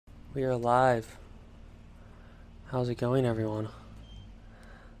We are live. How's it going, everyone?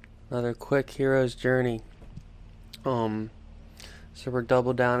 Another quick hero's journey. So we're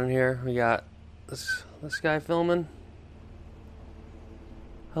double down in here. We got this guy filming.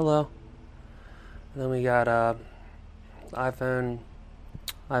 Hello. And then we got iPhone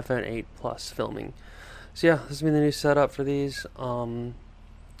 8 Plus filming. So yeah, this is gonna be the new setup for these.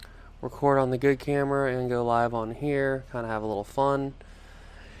 Record on the good camera and go live on here. Kind of have a little fun.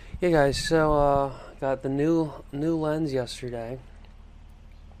 Yeah, guys. So got the new lens yesterday.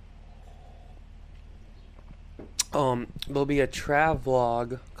 There'll be a trav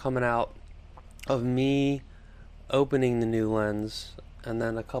vlog coming out of me opening the new lens, and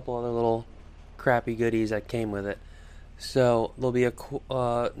then a couple other little crappy goodies that came with it. So there'll be a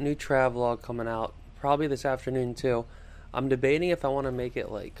new trav vlog coming out probably this afternoon too. I'm debating if I want to make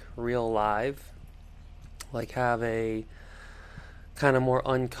it like real live, like have a kind of more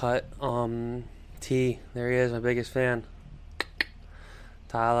uncut. T, there he is, my biggest fan,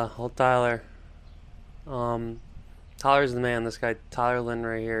 old Tyler. Tyler's the man. This guy Tyler Lynn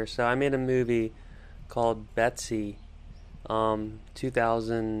right here. So I made a movie called Betsy,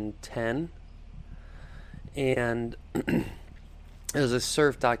 2010, and it was a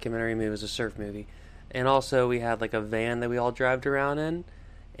surf documentary movie. It was a surf movie, and also we had like a van that we all drove around in,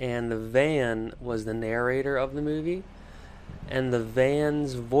 and the van was the narrator of the movie, and the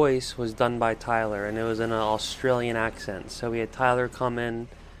van's voice was done by Tyler, and it was in an Australian accent. So we had Tyler come in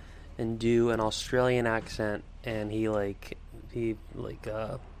and do an Australian accent, and he Owen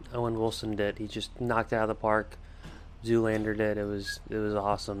Wilson did. He just knocked it out of the park. Zoolander did. It was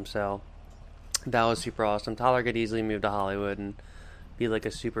awesome. So that was super awesome. Tyler could easily move to Hollywood and be like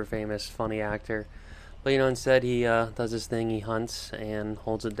a super famous, funny actor, but instead he does this thing. He hunts and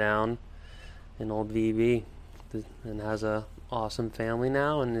holds it down in old VB, and has a awesome family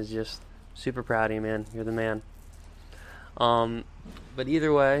now, and is just super proud of you, man. You're the man. But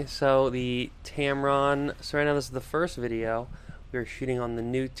either way, so the Tamron. So right now this is the first video. We are shooting on the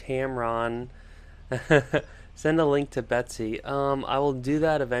new Tamron. Send a link to Betsy. I will do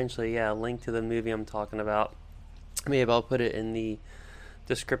that eventually. Yeah, a link to the movie I'm talking about. Maybe I'll put it in the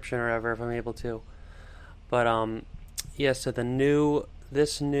description or whatever if I'm able to. But yeah. So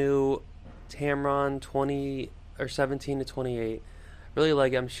this new Tamron 20 or 17 to 28. Really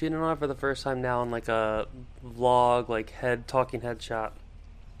like it. I'm shooting on it for the first time now in like a vlog, like talking headshot.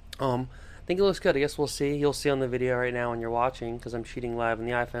 I think it looks good. I guess we'll see. You'll see on the video right now when you're watching, because I'm shooting live on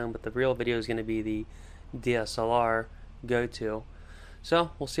the iPhone, but the real video is going to be the DSLR go-to.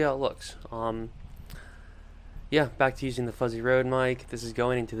 So we'll see how it looks. Yeah, back to using the fuzzy Rode mic. This is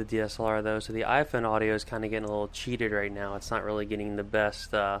going into the DSLR though, so the iPhone audio is kind of getting a little cheated right now. It's not really getting the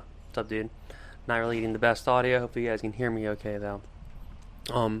best. What's up, dude? Not really getting the best audio. Hopefully you guys can hear me okay though.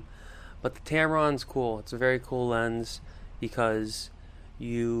 But the Tamron's cool. It's a very cool lens because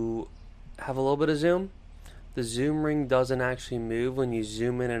you have a little bit of zoom. The zoom ring doesn't actually move when you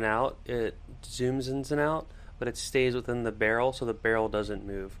zoom in and out. It zooms in and out, but it stays within the barrel, so the barrel doesn't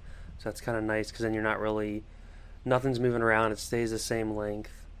move. So that's kind of nice, because then nothing's moving around. It stays the same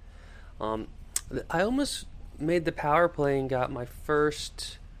length. I almost made the power play and got my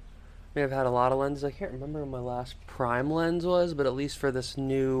first. May have had a lot of lenses. I can't remember what my last prime lens was, but at least for this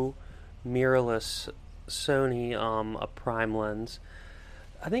new mirrorless Sony, a prime lens.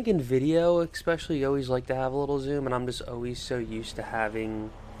 I think in video, especially, you always like to have a little zoom, and I'm just always so used to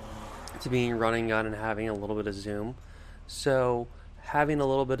being running gun and having a little bit of zoom. So having a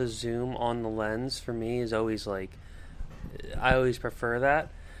little bit of zoom on the lens for me is always I always prefer that.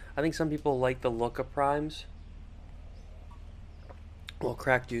 I think some people like the look of primes. Well,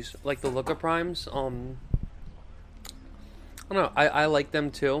 crack juice. Like the look of primes. I don't know. I like them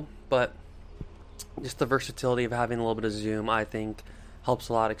too, but just the versatility of having a little bit of zoom, I think, helps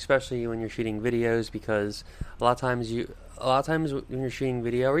a lot, especially when you're shooting videos, because a lot of times when you're shooting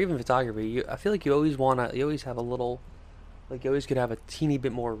video or even photography, I feel like you always have a little, like you always could have a teeny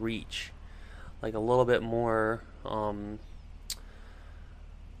bit more reach, like a little bit more,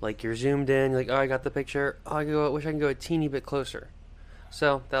 like you're zoomed in, you're like, oh, I got the picture. Oh, I wish I can go a teeny bit closer.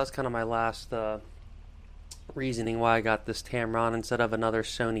 So that was kind of my last reasoning why I got this Tamron instead of another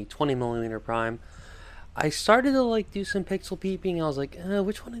Sony 20mm prime. I started to do some pixel peeping. I was like,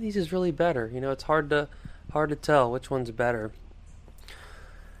 which one of these is really better? It's hard to tell which one's better.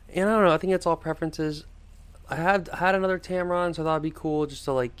 And I don't know. I think it's all preferences. I had another Tamron, so I thought it'd be cool just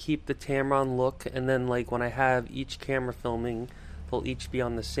to keep the Tamron look, and then when I have each camera filming, they'll each be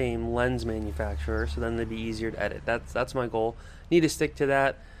on the same lens manufacturer, so then they'd be easier to edit. That's my goal. Need to stick to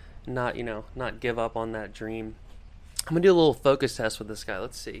that, not give up on that dream. I'm gonna do a little focus test with this guy.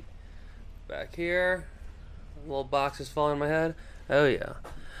 Let's see. back here. Little box is falling on my head. Oh yeah,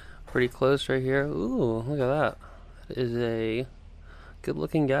 pretty close right here. Ooh, look at that. That is a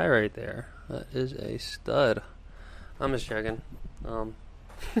good-looking guy right there. That is a stud. I'm just checking.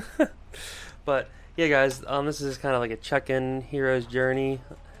 But yeah, guys, this is kind of like a check-in hero's journey.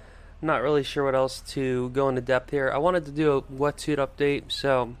 Not really sure what else to go into depth here. I wanted to do a wetsuit update.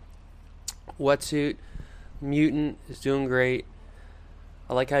 So, wetsuit Mutant is doing great.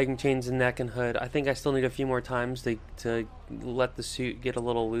 I like how you can change the neck and hood. I think I still need a few more times to let the suit get a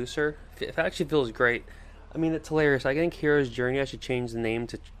little looser. It actually feels great. I mean, it's hilarious. I think Hero's Journey, I should change the name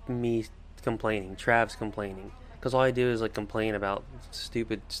to me complaining, Trav's complaining. Because all I do is like complain about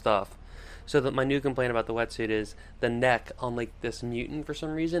stupid stuff. So that my new complaint about the wetsuit is the neck on like this Mutant for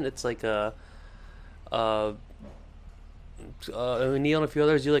some reason. It's like O'Neill and a few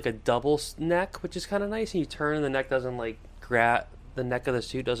others do like a double neck, which is kind of nice. And you turn and the neck doesn't like grab, the neck of the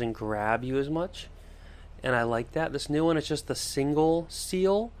suit doesn't grab you as much. And I like that. This new one, it's just the single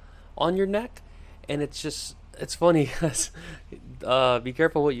seal on your neck. And it's just, it's funny because be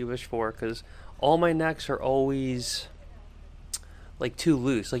careful what you wish for, because all my necks are always like too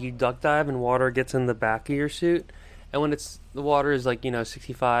loose. Like you duck dive and water gets in the back of your suit, and when it's the water is like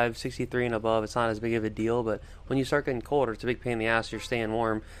 65, 63 and above, it's not as big of a deal. But when you start getting colder, it's a big pain in the ass. You're staying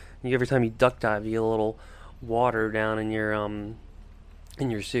warm, and every time you duck dive, you get a little water down in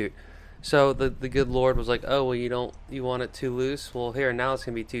your suit. So the good Lord was like, oh well, you want it too loose? Well, here now it's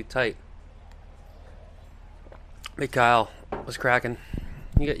gonna be too tight. Hey Kyle, what's cracking?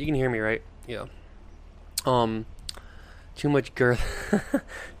 You can hear me, right? Yeah. Too much girth.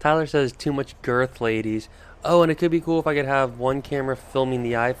 Tyler says too much girth, ladies. Oh, and it could be cool if I could have one camera filming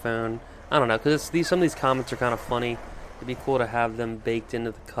the iPhone. I don't know, because some of these comments are kind of funny. It'd be cool to have them baked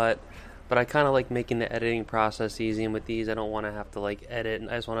into the cut. But I kind of like making the editing process easy, and with these, I don't want to have to like edit.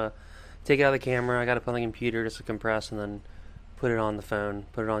 I just want to take it out of the camera. I got to put it on the computer just to compress, and then put it on the phone,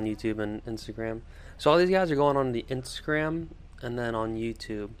 put it on YouTube and Instagram. So all these guys are going on the Instagram and then on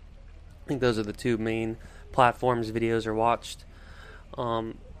YouTube. I think those are the two main platforms videos are watched.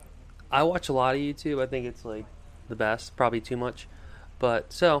 I watch a lot of YouTube. I think it's like the best, probably too much.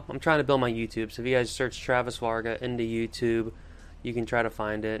 But so I'm trying to build my YouTube. So if you guys search Travis Varga into YouTube, you can try to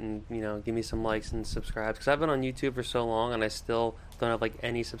find it and give me some likes and subscribes, because I've been on YouTube for so long and I still don't have like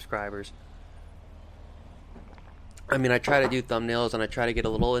any subscribers. I mean, I try to do thumbnails and I try to get a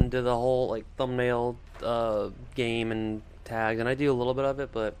little into the whole like thumbnail game and tags, and I do a little bit of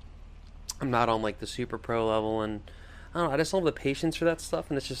it, but I'm not on like the super pro level, and I don't know, I just don't have the patience for that stuff.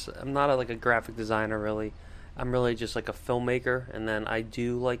 And it's just, I'm not like a graphic designer really. I'm really just like a filmmaker, and then I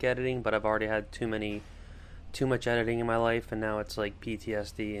do like editing, but I've already had too much editing in my life, and now it's like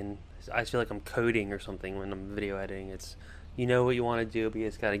PTSD, and I feel like I'm coding or something when I'm video editing. It's, what you want to do, but you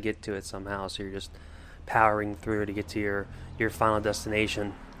just got to get to it somehow, so you're just powering through to get to your final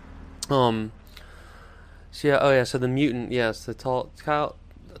destination. So the Mutant, yes, the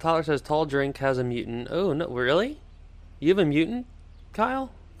Tyler says tall drink has a Mutant. Oh no, really? You have a Mutant,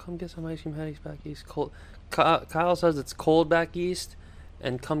 Kyle? Come get some ice cream headaches back east. Cold. Kyle says it's cold back east,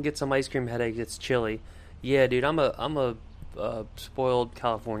 and come get some ice cream headaches. It's chilly. Yeah, dude, I'm a spoiled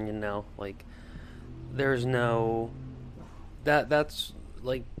Californian now. Like, there's no that's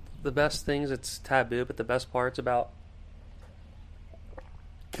like the best things. It's taboo, but the best parts about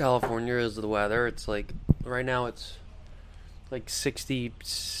California is the weather. It's like right now it's like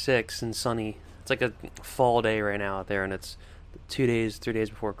 66 and sunny. It's like a fall day right now out there, and it's 3 days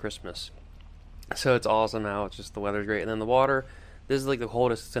before Christmas. So it's awesome now. It's just the weather's great. And then the water, this is like the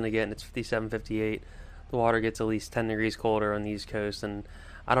coldest it's going to get, and it's 57, 58. The water gets at least 10 degrees colder on the East Coast, and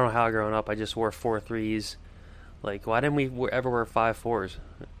I don't know how growing up I just wore 4.3s. Like, why didn't we ever wear 5.4s?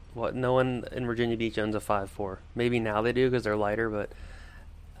 What? No one in Virginia Beach owns a 5.4. Maybe now they do because they're lighter, but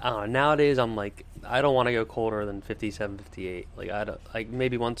I don't know. Nowadays I'm like, I don't want to go colder than 57, 58. Like, I don't, like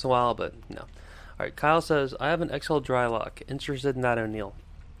maybe once in a while, but no. Alright, Kyle says, I have an XL dry lock. Interested in that, O'Neill?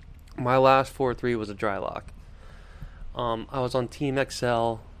 My last 4.3 was a dry lock. I was on Team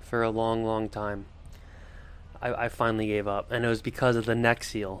XL for a long, long time. I finally gave up, and it was because of the neck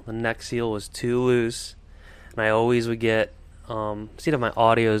seal. The neck seal was too loose, and I always would get, see if my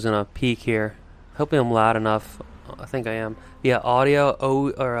audio is gonna peak here. Hopefully I'm loud enough. I think I am. Yeah, audio,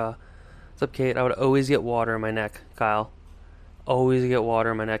 what's up, Kate? I would always get water in my neck, Kyle. Always get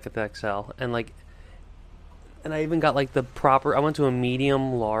water in my neck at the XL. And I even got like the proper, I went to a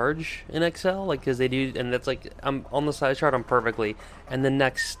medium large in XL, like, because they do, and that's like, I'm on the size chart, I'm perfectly, and the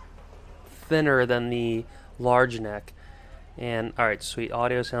neck's thinner than the large neck. And alright, sweet,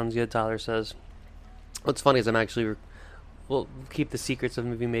 audio sounds good, Tyler says. What's funny is I'm actually will keep the secrets of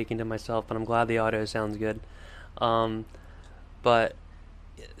movie making to myself, but I'm glad the audio sounds good. Um, but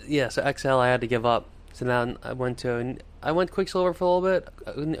yeah, so XL I had to give up. So now I went Quicksilver for a little bit.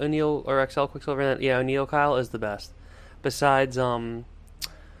 O'Neill or XL Quicksilver. And yeah, O'Neill Kyle is the best. Besides, Kyle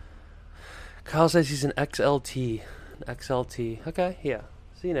says he's an XLT. XLT. Okay, yeah.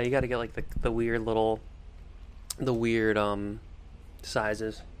 So you got to get like the weird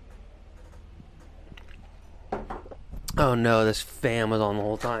sizes. Oh no, this fan was on the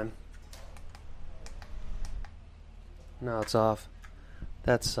whole time. No, it's off.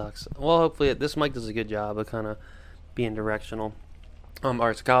 That sucks. Well, hopefully this mic does a good job of kind of being directional.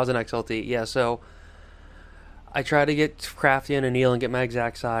 Alright, so Kyle's an XLT. Yeah, so I tried to get Crafty and O'Neill and get my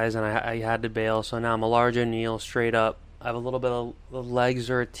exact size, and I had to bail. So now I'm a large O'Neill straight up. I have a little bit of the legs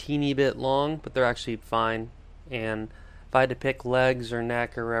are a teeny bit long, but they're actually fine. And if I had to pick legs or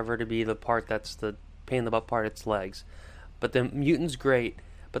neck or wherever to be the part that's the pain in the butt part, it's legs. But the Mutant's great,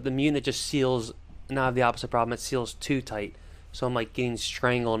 but the Mutant it just seals. Now I have the opposite problem. It seals too tight, so I'm like getting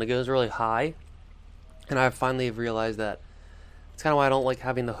strangled, and it goes really high. And I finally have realized that it's kind of why I don't like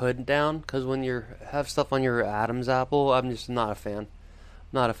having the hood down, because when you have stuff on your Adam's apple, I'm just not a fan.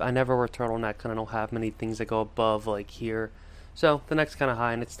 I never wear turtleneck, and I don't have many things that go above like here. So the neck's kind of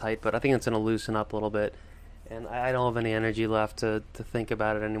high and it's tight, but I think it's gonna loosen up a little bit. And I don't have any energy left to think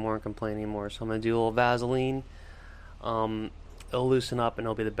about it anymore and complain anymore. So I'm gonna do a little Vaseline. It'll loosen up and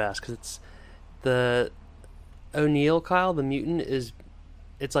it'll be the best, because it's the O'Neill Kyle, the Mutant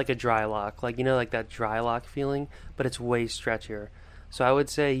it's like a dry lock, like like that dry lock feeling, but it's way stretchier. So I would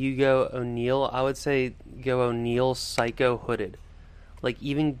say you go O'Neill. I would say go O'Neill Psycho hooded. Like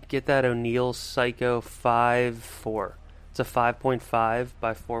even get that O'Neill Psycho 5.4. It's a 5.5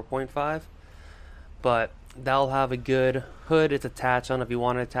 by 4.5, but that'll have a good hood. It's attached. I don't know if you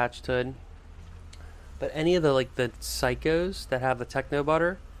want an attached hood. But any of the the Psychos that have the Techno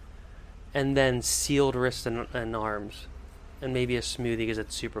Butter, and then sealed wrists and arms, and maybe a smoothie because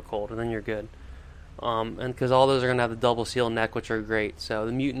it's super cold, and then you're good. And because all those are gonna have the double seal neck, which are great. So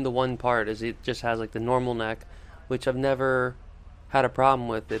the Mutant, the one part is it just has like the normal neck, which I've never had a problem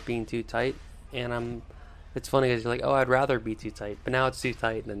with it being too tight. And it's funny because you're like, oh, I'd rather be too tight, but now it's too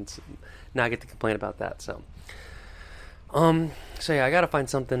tight, and now I get to complain about that. So yeah, I gotta find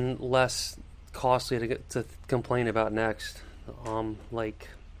something less costly to complain about next. Like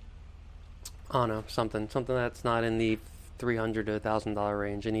I don't know, something that's not in the $300 to $1,000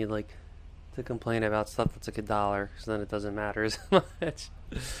 range. I need to complain about stuff that's like $1, so then it doesn't matter as much.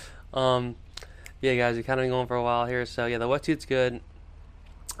 Yeah, guys, we're kind of been going for a while here, so yeah, the wetsuit's good.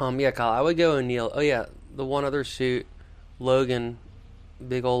 Yeah, Kyle, I would go O'Neill. Oh yeah, the one other suit, Logan,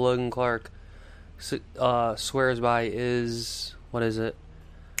 big old Logan Clark, swears by is, what is it?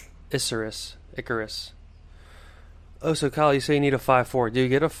 Icarus. Oh, so Kyle, you say you need a 5.4. Dude,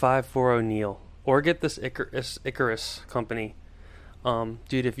 get a 5.4 O'Neill. Or get this Icarus company.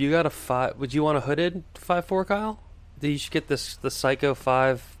 Dude, if you got a 5... Would you want a hooded 5.4, Kyle? Dude, you should get the Psycho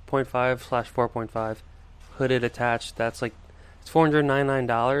 5.5/4.5. Hooded attached. That's it's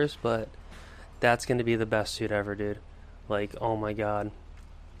 $499, but that's going to be the best suit ever, dude. Oh my god.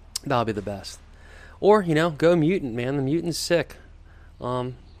 That'll be the best. Or, go Mutant, man. The Mutant's sick.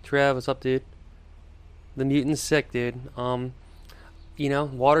 Trev, what's up, dude? The Mutant's sick, dude. Water's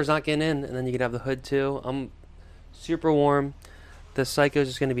not getting in, and then you could have the hood too. Super warm. The Psycho's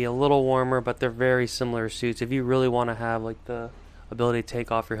just going to be a little warmer, but they're very similar suits. If you really want to have the ability to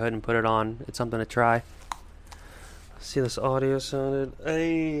take off your hood and put it on, it's something to try. See this audio sounded.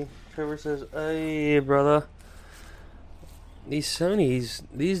 Hey, Trevor says, hey, brother. These Sonys,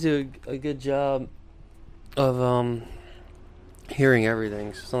 these do a good job of hearing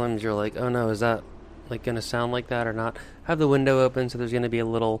everything. Sometimes you're like, oh no, is that gonna sound like that or not? Have the window open, so there's gonna be a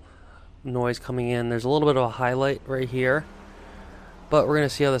little noise coming in. There's a little bit of a highlight right here, but we're gonna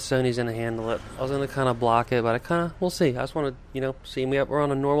see how the Sony's gonna handle it. I was gonna kind of block it, but we'll see. I just want to see. We're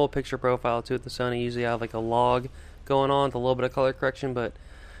on a normal picture profile too with the Sony. Usually I have a log going on with a little bit of color correction, but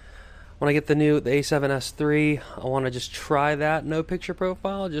when I get the A7S III, I want to just try that no picture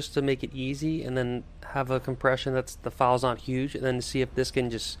profile just to make it easy, and then have a compression that's the file's not huge, and then see if this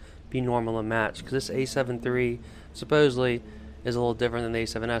can just be normal and match. Because this A7 III supposedly is a little different than the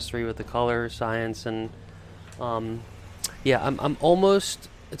A7S III with the color science, and yeah, I'm almost.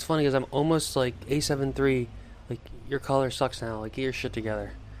 It's funny because I'm almost A7 III. Your color sucks now. Get your shit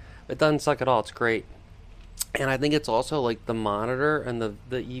together. It doesn't suck at all. It's great. And I think it's also the monitor and the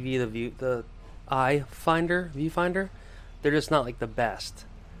EV, the viewfinder, they're just not the best.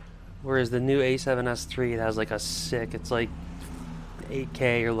 Whereas the new A7S III, it has a sick, it's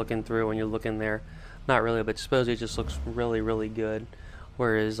 8K you're looking through when you're looking there. Not really, but supposedly it just looks really, really good.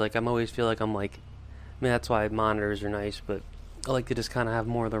 Whereas, like, I'm always feel like I'm like, I mean, that's why monitors are nice, but I like to just kind of have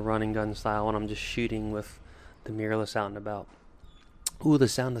more of the running gun style when I'm just shooting with the mirrorless out and about. Ooh, the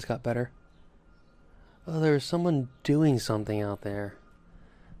sound has got better. Oh, there's someone doing something out there.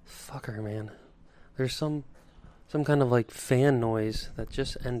 Fucker, man. There's some kind of like fan noise that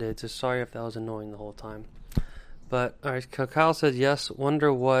just ended. So sorry if that was annoying the whole time. But alright, Kyle says yes.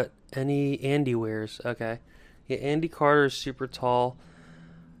 Wonder what any Andy wears. Okay, yeah, Andy Carter is super tall.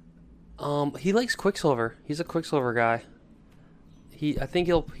 He likes Quicksilver. He's a Quicksilver guy. I think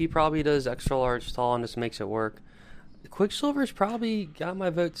he probably does extra large tall and just makes it work. Quicksilver's probably got my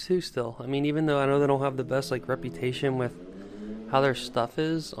vote too. Still, I mean, even though I know they don't have the best like reputation with how their stuff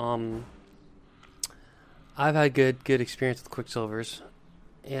is, I've had good experience with Quicksilvers,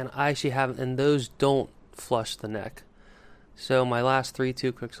 and I actually haven't, and those don't flush the neck. So my last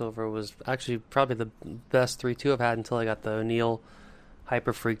 3.2 Quicksilver was actually probably the best 3.2 I've had until I got the O'Neill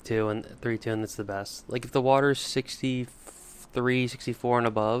Hyper Freak 2 and 3.2, and that's the best. Like if the water's 63, 64 and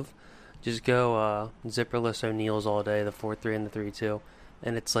above, just go zipperless O'Neills all day, the 4.3 and the 3.2,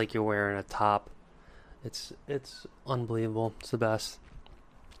 and it's like you're wearing a top. It's unbelievable. It's the best.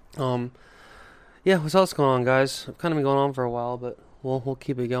 Yeah, what's else going on, guys? I've kind of been going on for a while, but we'll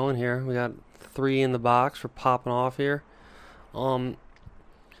keep it going here. We got 3 in the box. We're popping off here. I'm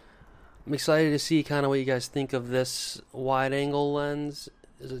excited to see kind of what you guys think of this wide angle lens.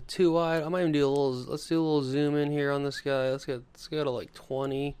 Is it too wide? I might even do let's do a little zoom in here on this guy. Let's go to like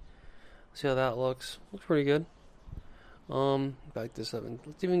 20. See how that looks. Looks pretty good. Back to 7.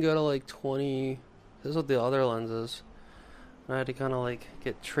 Let's even go to like 20. This is what the other lens is. I had to kind of like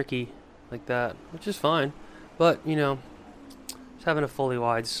get tricky like that, which is fine. But, you know, just having a fully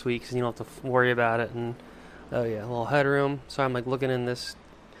wide sweet because you don't have to worry about it. And, oh yeah, a little headroom. So I'm like looking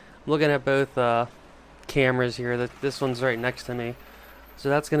at both cameras here. This one's right next to me. So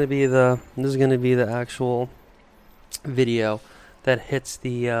this is going to be the actual video that hits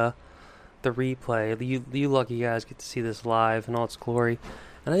the replay. You lucky guys get to see this live in all its glory.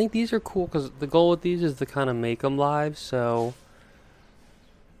 And I think these are cool because the goal with these is to kind of make them live. So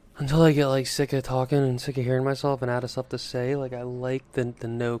until I get like sick of talking and sick of hearing myself and out of stuff to say, like I like the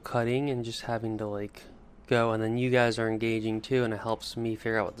no cutting and just having to like go. And then you guys are engaging too, and it helps me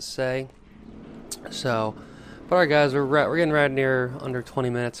figure out what to say. So, but alright guys, we're getting right near under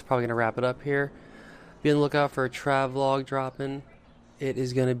 20 minutes. Probably gonna wrap it up here. Be on the lookout for a trav vlog dropping. It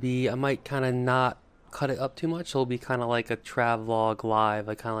is going to be, I might kind of not cut it up too much. It'll be kind of like a trav vlog live,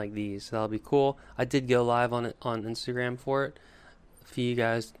 like kind of like these. So that'll be cool. I did go live on it on Instagram for it. A few of you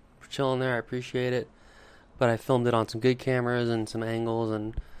guys were chilling there. I appreciate it. But I filmed it on some good cameras and some angles,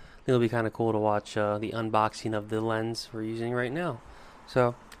 and it'll be kind of cool to watch the unboxing of the lens we're using right now.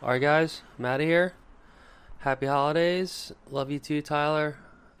 So, alright guys, I'm out of here. Happy holidays. Love you too, Tyler.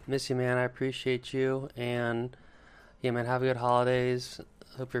 Miss you, man. I appreciate you. And yeah, man, have a good holidays.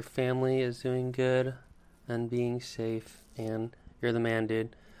 Hope your family is doing good and being safe. And you're the man,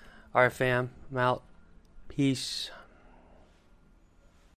 dude. Alright, fam. I'm out. Peace.